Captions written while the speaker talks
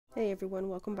Hey everyone,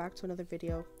 welcome back to another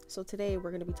video. So today we're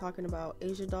going to be talking about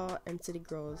Asia Doll and City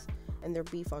Girls and their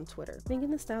beef on Twitter. Megan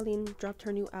Thee Stallion dropped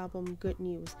her new album Good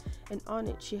News, and on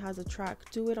it she has a track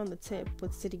Do It on the Tip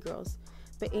with City Girls.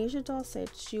 But Asia Doll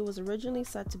said she was originally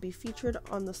set to be featured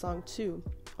on the song too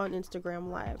on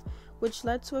Instagram Live, which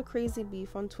led to a crazy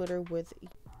beef on Twitter with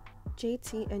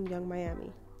JT and Yung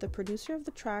Miami, the producer of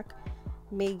the track,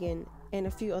 Megan, and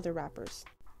a few other rappers.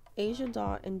 Asia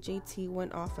Doll and JT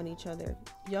went off on each other.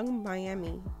 Yung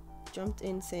Miami jumped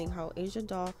in saying how Asia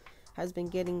Doll has been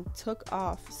getting took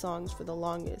off songs for the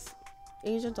longest.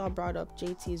 Asia Doll brought up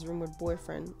JT's rumored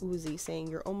boyfriend, Uzi, saying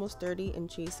you're almost 30 and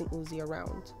chasing Uzi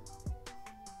around.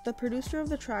 The producer of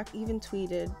the track even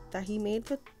tweeted that he made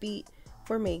the beat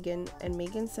for Megan, and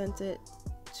Megan sent it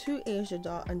to Asia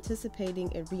Doll anticipating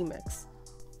a remix.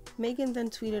 Megan then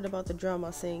tweeted about the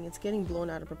drama, saying it's getting blown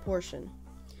out of proportion.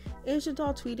 Asia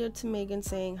Doll tweeted to Megan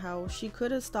saying how she could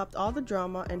have stopped all the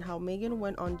drama and how Megan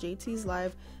went on JT's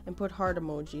live and put heart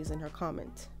emojis in her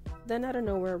comment. Then out of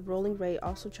nowhere, Rolling Ray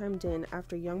also chimed in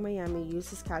after Yung Miami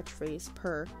used his catchphrase,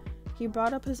 purr. He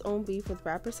brought up his own beef with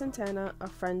rapper Santana, a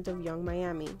friend of Yung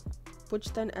Miami,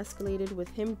 which then escalated with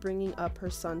him bringing up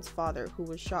her son's father, who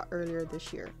was shot earlier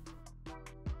this year.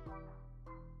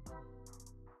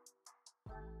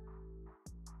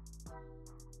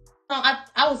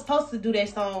 I was supposed to do that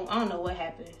song. I don't know what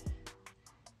happened,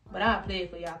 but I'll play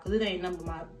it for y'all because it ain't number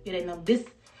this.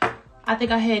 I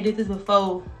think I had this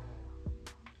before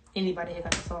anybody had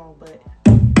got the song, but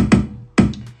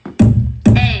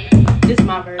hey, this is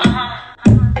my version.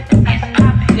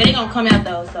 Yeah, they gonna come out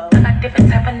though, so.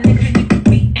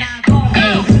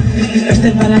 First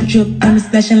of all, I drip, I'm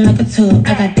splashing like a tub.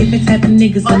 I got different type of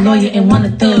niggas, a lawyer and one a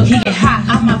thug. He get hot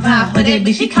off my vibe, but that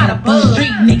bitch, he caught a bug.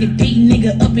 Street nigga, deep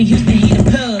nigga, up in Houston, he the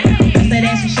plug. Bust that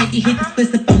ass and shake it, hit the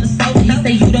splits up on the sofa. He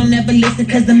say you don't ever listen,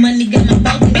 cause the money got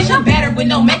my focus. Bitch, I'm better with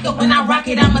no makeup, when I rock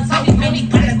it, I'm a toady. Many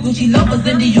Prada, Gucci, loafers,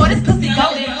 and Dior, this pussy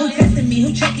golden. Who testing me,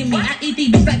 who checking me? I eat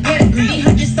these bitch like pedigree. He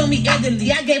heard just told me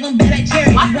elderly, I gave him bad like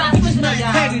charity. I'm pushing my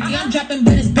integrity, I'm dropping,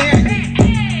 but it's barely.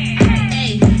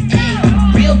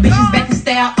 Bitches back to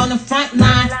style on the front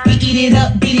line. We eat it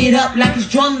up, beat it up like it's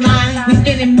drumline. We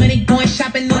spending money going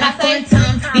shopping on our fun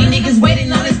time. These niggas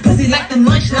waiting on this pussy like the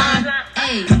lunch line.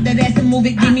 Ayy, pop that ass and move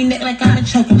it, give me neck like I'm a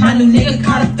choker. My new nigga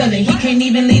caught a felon, he can't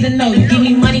even leave a note. Give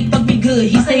me money, fuck me good.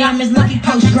 He say I'm his lucky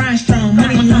post, grind strong.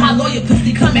 Money on my lawyer,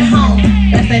 pussy coming home.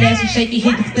 That's that ass and shake it,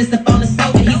 hit the splits up on the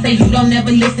sofa. He say you don't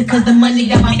ever listen, cause the money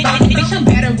got my phone. Bitch, I'm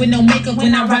better with no makeup,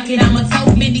 when I rock it, I'm a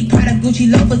toe. Fendi, Prada,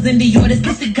 Gucci, loafers, and Dior, this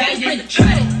pussy guys nigga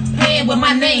try. Playing with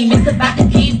my name, it's about to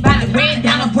get by. Ran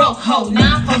down a broke hoe,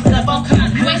 now I'm posted up on cover.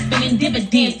 You ain't spending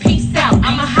dividends, peace out.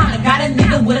 I'm a holler, got a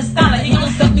nigga with a scholar. He gon'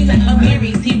 suck me like a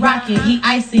Marys. He rockin', he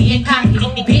icy and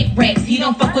cocky. Big racks, he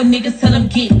don't fuck with niggas till him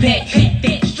get back.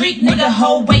 That street nigga,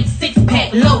 whole weight,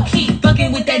 6-pack. Low key,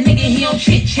 fucking with that nigga, he don't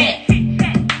chit chat.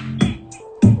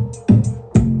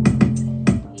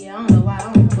 Yeah, I don't know why.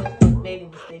 I don't know what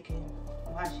Megan was thinking.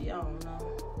 Why she, I don't know.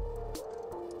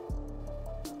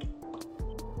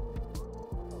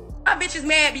 My bitch is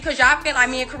mad because y'all feel like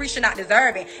me and Carisha not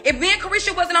deserving. If me and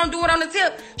Carisha wasn't on Do It on the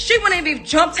Tip, she wouldn't even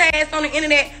jumped her ass on the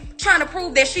internet trying to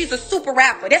prove that she's a super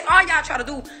rapper. That's all y'all try to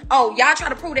do. Oh, y'all try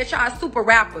to prove that y'all super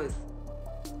rappers.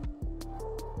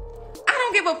 I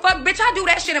don't give a fuck, bitch. I do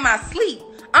that shit in my sleep.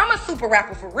 I'm a super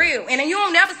rapper for real. And then you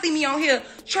don't never see me on here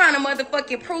trying to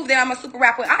motherfucking prove that I'm a super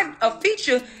rapper. A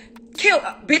feature killed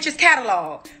a bitch's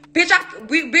catalog. Bitch,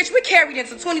 we carried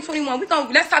into 2021.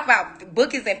 Let's talk about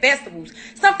bookings and festivals.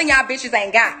 Something y'all bitches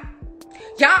ain't got.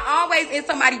 Y'all always in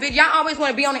somebody's video. Y'all always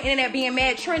want to be on the internet being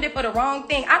mad, trending for the wrong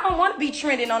thing. I don't want to be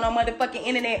trending on no motherfucking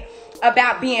internet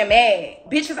about being mad.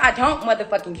 Bitches, I don't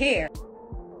motherfucking care.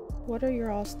 What are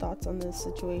your all's thoughts on this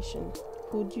situation?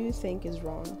 Who do you think is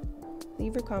wrong?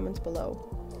 Leave your comments below.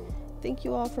 Thank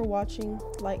you all for watching.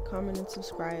 Like, comment, and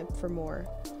subscribe for more.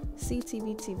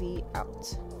 CTV TV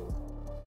out.